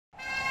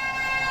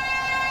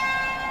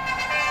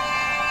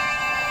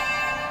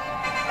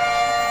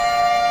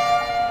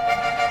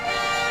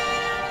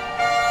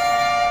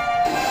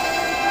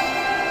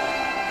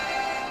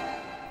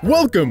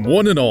Welcome,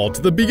 one and all,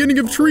 to the beginning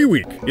of Tree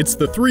Week. It's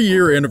the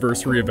 3-year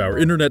anniversary of our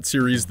internet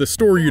series, The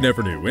Story You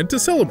Never Knew, and to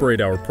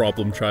celebrate our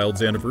problem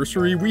child's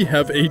anniversary, we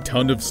have a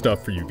ton of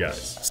stuff for you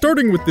guys.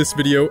 Starting with this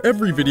video,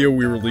 every video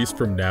we release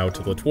from now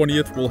till the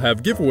 20th will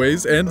have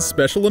giveaways and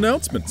special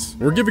announcements.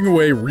 We're giving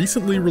away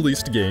recently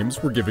released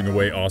games, we're giving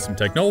away awesome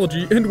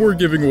technology, and we're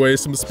giving away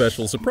some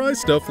special surprise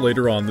stuff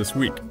later on this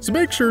week. So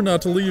make sure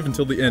not to leave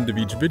until the end of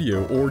each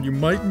video, or you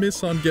might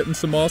miss on getting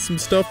some awesome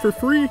stuff for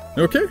free.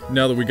 Okay,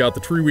 now that we got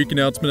the Tree Week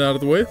announcement out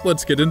of the way,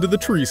 let's get into the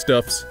tree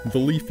stuffs. The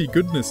leafy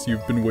goodness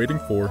you've been waiting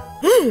for.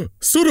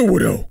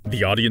 Sudowoodo!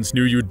 The audience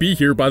knew you'd be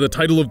here by the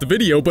title of the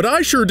video, but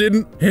I sure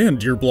didn't!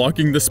 And you're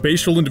blocking the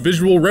spatial and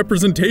visual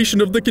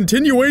representation of the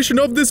continuation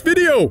of this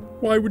video!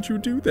 Why would you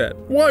do that?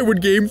 Why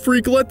would Game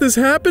Freak let this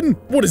happen?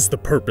 What is the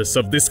purpose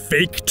of this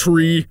fake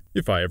tree?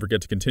 If I ever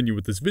get to continue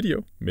with this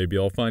video, maybe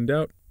I'll find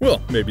out.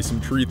 Well, maybe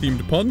some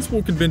tree-themed puns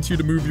will convince you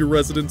to move your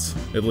residence.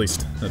 At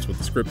least, that's what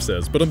the script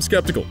says, but I'm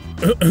skeptical.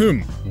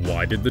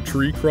 Why did the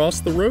tree cross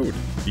the road?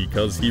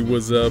 Because he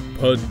was a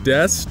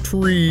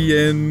pedestrian.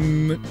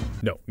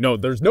 No,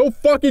 there's no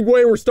fucking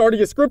way we're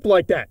starting a script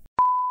like that!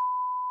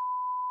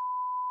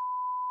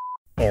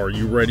 Are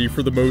you ready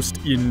for the most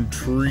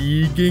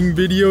intriguing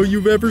video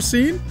you've ever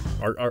seen?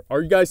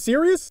 Are you guys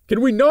serious? Can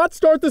we not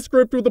start the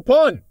script with a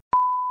pun?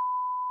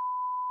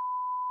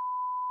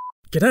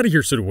 Get out of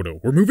here, Sudowoodo.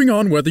 We're moving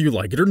on whether you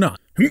like it or not.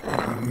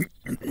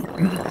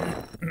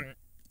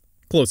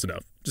 Close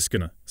enough. Just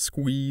gonna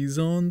squeeze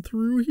on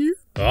through here.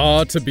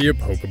 Ah, to be a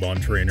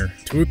Pokemon trainer.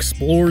 To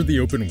explore the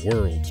open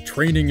world,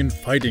 training and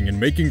fighting and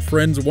making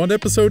friends one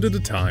episode at a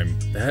time.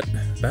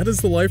 That is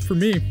the life for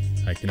me.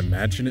 I can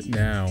imagine it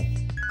now.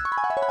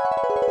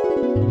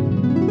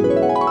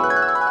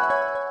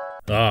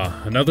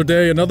 Ah, another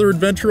day, another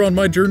adventure on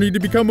my journey to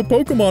become a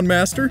Pokemon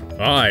Master.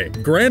 I,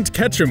 Grant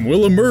Ketchum,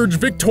 will emerge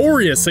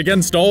victorious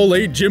against all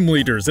 8 gym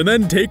leaders and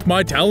then take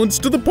my talents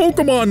to the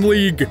Pokemon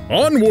League.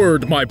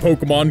 Onward, my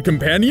Pokemon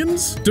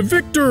companions, to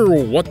Victor.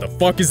 What the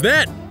fuck is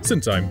that?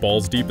 Since I'm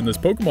balls deep in this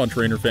Pokemon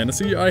trainer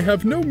fantasy, I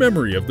have no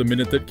memory of the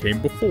minute that came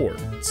before.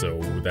 So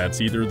that's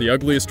either the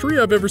ugliest tree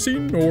I've ever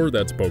seen, or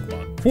that's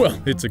Pokemon. Well,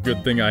 it's a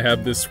good thing I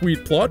have this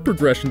sweet plot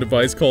progression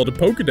device called a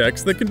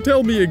Pokedex that can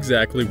tell me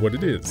exactly what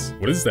it is.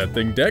 What is that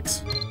thing,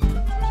 Dex?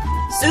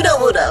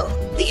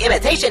 Sudowoodo, the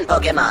imitation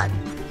Pokemon.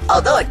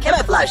 Although it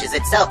camouflages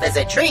itself as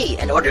a tree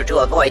in order to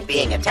avoid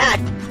being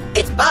attacked,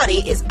 its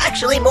body is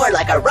actually more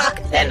like a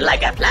rock than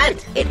like a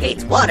plant. It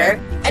hates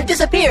water and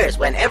disappears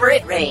whenever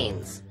it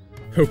rains.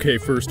 Okay,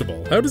 first of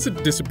all, how does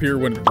it disappear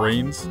when it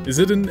rains? Is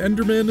it an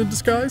Enderman in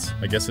disguise?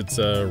 I guess it's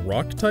a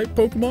rock-type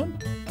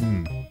Pokemon?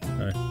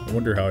 I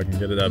wonder how I can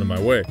get it out of my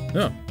way.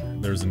 Oh,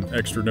 there's an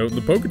extra note in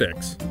the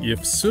Pokedex.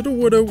 If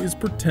Sudowoodo is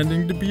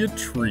pretending to be a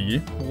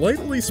tree,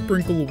 lightly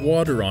sprinkle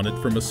water on it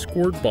from a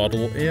squirt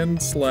bottle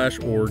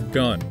and/or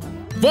gun.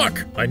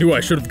 Fuck! I knew I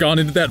should have gone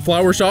into that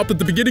flower shop at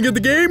the beginning of the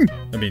game!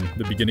 I mean,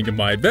 the beginning of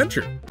my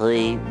adventure.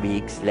 3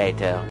 weeks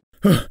later.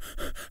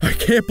 I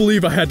can't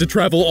believe I had to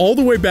travel all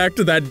the way back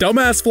to that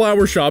dumbass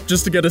flower shop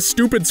just to get a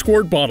stupid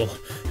squirt bottle.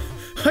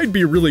 I'd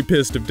be really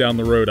pissed if down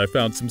the road I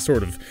found some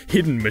sort of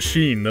hidden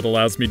machine that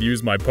allows me to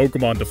use my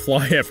Pokemon to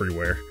fly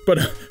everywhere.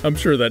 But I'm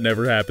sure that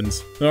never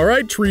happens.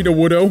 Alright,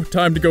 Treesicle,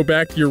 time to go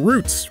back to your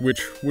roots,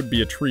 which would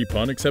be a tree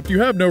pun, except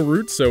you have no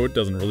roots, so it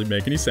doesn't really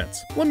make any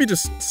sense. Let me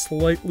just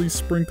slightly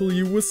sprinkle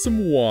you with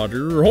some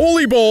water.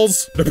 Holy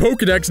balls! The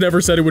Pokedex never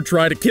said it would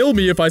try to kill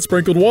me if I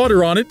sprinkled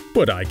water on it,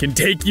 but I can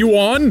take you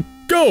on!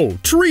 Go!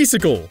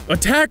 Treesicle!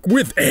 Attack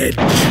with edge!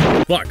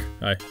 Fuck,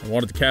 I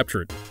wanted to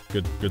capture it.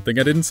 Good thing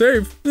I didn't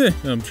save.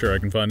 I'm sure I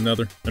can find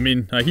another. I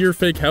mean, I hear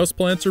fake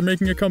houseplants are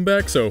making a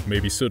comeback, so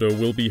maybe Sudowoodo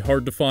will be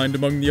hard to find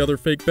among the other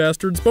fake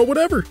bastards, but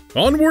whatever.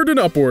 Onward and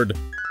upward.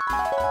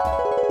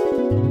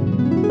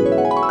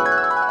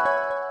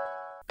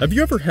 Have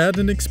you ever had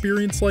an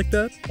experience like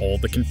that? All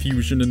the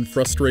confusion and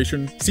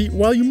frustration? See,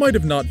 while you might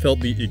have not felt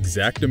the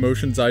exact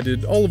emotions I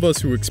did, all of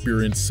us who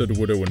experienced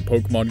Sudowoodo in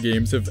Pokemon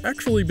games have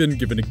actually been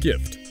given a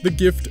gift. The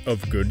gift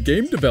of good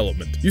game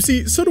development. You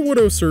see,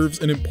 Sudowoodo serves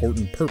an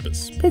important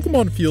purpose.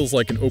 Pokemon feels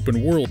like an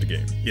open world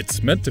game.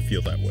 It's meant to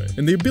feel that way.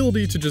 And the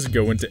ability to just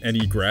go into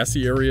any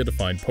grassy area to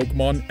find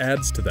Pokemon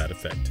adds to that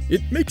effect.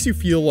 It makes you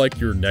feel like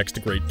your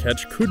next great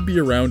catch could be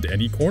around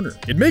any corner.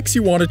 It makes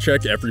you want to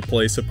check every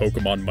place a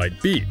Pokemon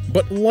might be.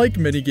 But like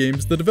many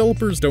games, the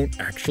developers don't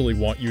actually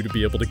want you to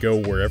be able to go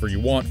wherever you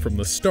want from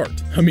the start.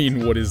 I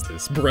mean, what is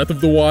this, Breath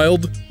of the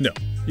Wild? No.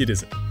 It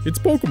isn't. It's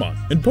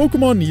Pokemon, and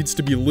Pokemon needs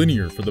to be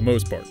linear for the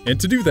most part. And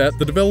to do that,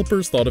 the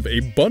developers thought of a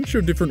bunch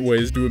of different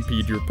ways to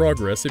impede your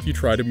progress if you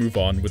try to move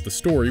on with the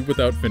story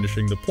without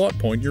finishing the plot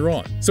point you're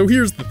on. So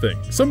here's the thing.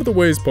 Some of the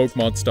ways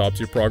Pokemon stops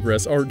your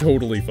progress are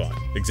totally fine.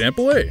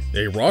 Example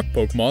A rock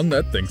Pokemon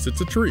that thinks it's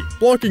a tree.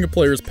 Blocking a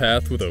player's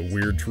path with a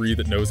weird tree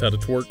that knows how to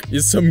twerk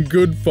is some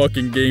good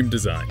fucking game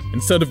design.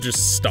 Instead of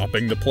just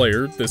stopping the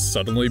player, this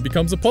suddenly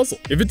becomes a puzzle.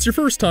 If it's your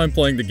first time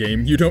playing the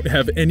game, you don't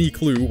have any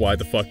clue why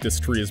the fuck this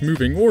tree is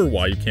moving or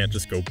why you can't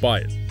just go buy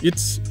it.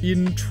 It's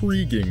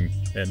intriguing.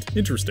 and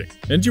interesting,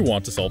 and you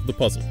want to solve the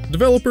puzzle.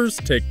 Developers,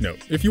 take note.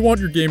 If you want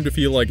your game to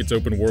feel like it's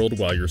open world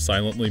while you're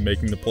silently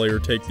making the player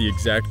take the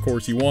exact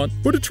course you want,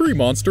 put a tree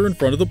monster in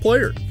front of the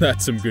player.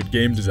 That's some good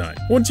game design.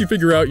 Once you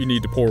figure out you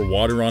need to pour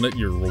water on it,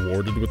 you're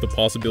rewarded with the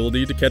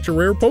possibility to catch a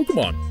rare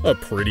Pokemon. A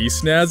pretty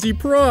snazzy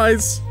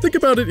prize! Think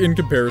about it in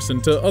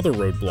comparison to other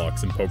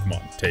roadblocks in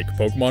Pokemon. Take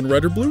Pokemon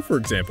Red or Blue, for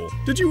example.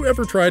 Did you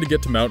ever try to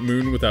get to Mount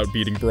Moon without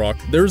beating Brock?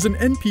 There's an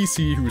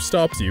NPC who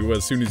stops you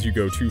as soon as you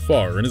go too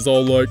far and is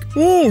all like,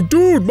 "Oh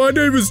dude, my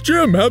name is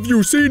Jim, have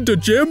you seen the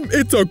gym?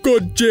 It's a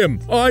good gym.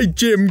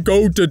 Jim,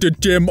 go to the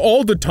gym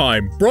all the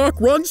time. Brock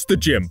runs the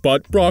gym,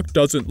 but Brock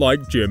doesn't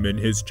like Jim in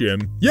his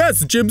gym.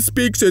 Yes, Jim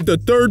speaks in the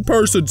third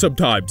person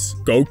sometimes.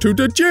 Go to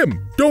the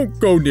gym. Don't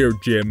go near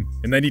Jim."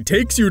 And then he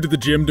takes you to the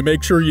gym to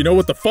make sure you know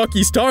what the fuck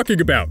he's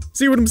talking about.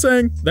 See what I'm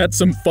saying? That's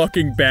some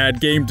fucking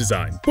bad game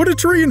design. Put a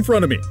tree in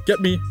front of me.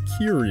 Get me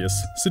curious.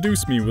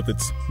 Seduce me with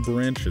its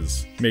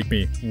branches. Make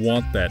me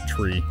want that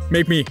tree.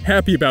 Make me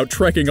happy about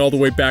trekking all the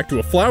way back to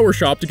a flower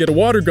shop to get a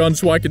water gun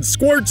so I can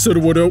squirt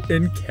Sudowoodo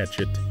and catch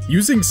it.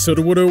 Using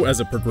Sudowoodo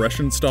as a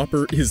progression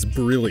stopper is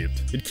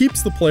brilliant. It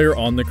keeps the player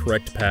on the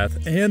correct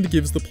path and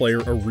gives the player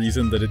a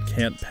reason that it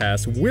can't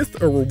pass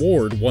with a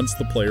reward once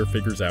the player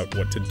figures out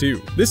what to do.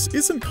 This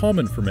isn't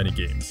common for many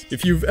games.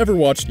 If you've ever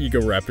watched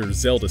Egoraptor's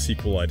Zelda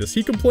sequelitis,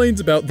 he complains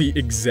about the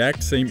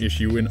exact same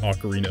issue in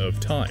Ocarina of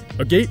Time.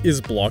 A gate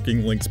is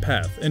blocking Link's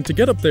path, and to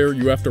get up there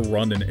you have to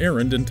run an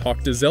errand and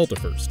talk to Zelda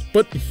first.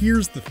 But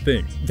here's the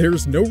thing,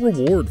 there's no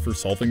reward for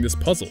solving this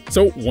puzzle.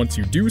 So once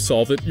you do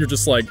solve it, you're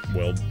just like,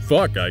 well,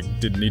 fuck, I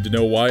didn't need to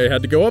know why I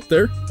had to go up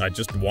there. I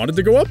just wanted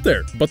to go up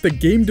there. But the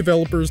game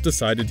developers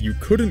decided you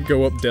couldn't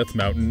go up Death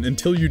Mountain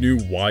until you knew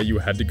why you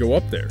had to go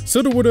up there.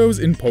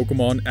 Sudowoodos in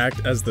Pokemon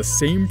act as the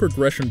same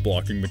progression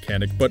blocking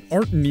mechanic, but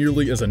aren't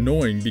nearly as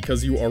annoying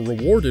because you are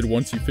rewarded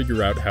once you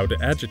figure out how to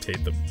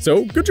agitate them.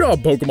 So, good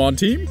job, Pokemon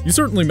team! You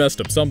certainly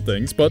messed up some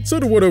things, but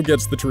Sudowoodo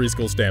gets the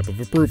Treesicle stamp of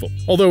approval.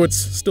 Although it's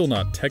still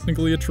not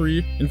technically a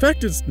tree. In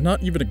fact, it's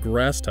not even a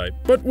grass type.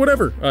 But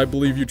whatever, I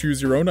believe you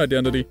choose your own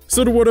identity.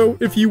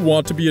 Sudowoodo, if you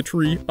want to be a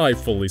tree, I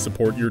fully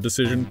support your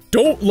decision.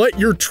 Don't let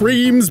your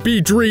dreams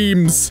be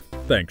dreams!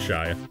 Thanks,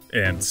 Shia.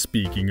 And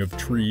speaking of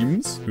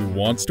dreams, who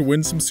wants to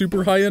win some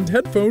super high-end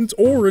headphones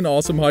or an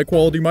awesome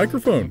high-quality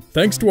microphone?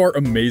 Thanks to our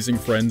amazing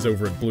friends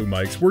over at Blue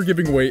Mics, we're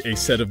giving away a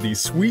set of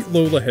these sweet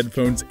Lola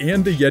headphones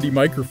and a Yeti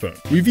microphone.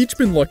 We've each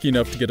been lucky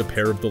enough to get a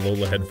pair of the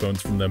Lola headphones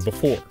from them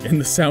before,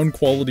 and the sound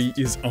quality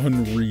is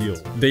unreal.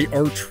 They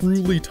are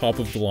truly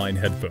top-of-the-line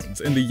headphones,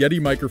 and the Yeti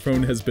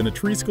microphone has been a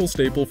Treesicle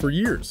staple for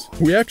years.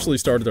 We actually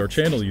started our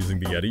channel using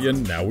the Yeti,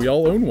 and now we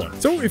all own one.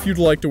 So if you'd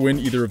like to win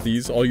either of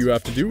these, all you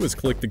have to do is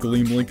click the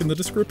Gleam link in the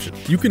description.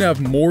 You can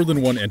have more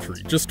than one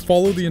entry, just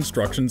follow the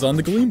instructions on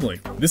the Gleam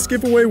link. This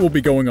giveaway will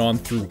be going on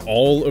through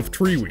all of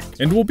Tree Week,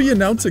 and we'll be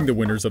announcing the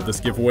winners of this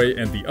giveaway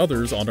and the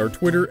others on our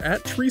Twitter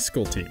at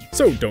Treesicle Team.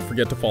 So don't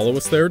forget to follow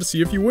us there to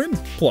see if you win.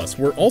 Plus,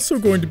 we're also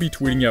going to be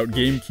tweeting out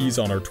game keys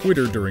on our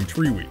Twitter during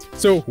Tree Week,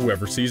 so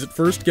whoever sees it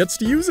first gets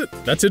to use it.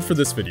 That's it for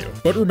this video,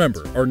 but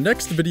remember, our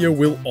next video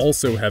will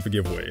also have a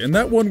giveaway, and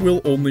that one will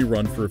only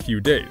run for a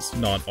few days,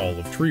 not all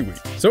of Tree Week.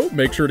 So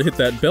make sure to hit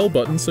that bell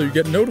button so you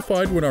get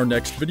notified when our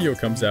next video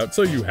comes out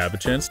so you have a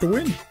chance to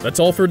win. That's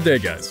all for today,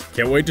 guys.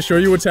 Can't wait to show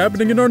you what's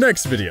happening in our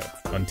next video.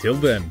 Until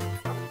then.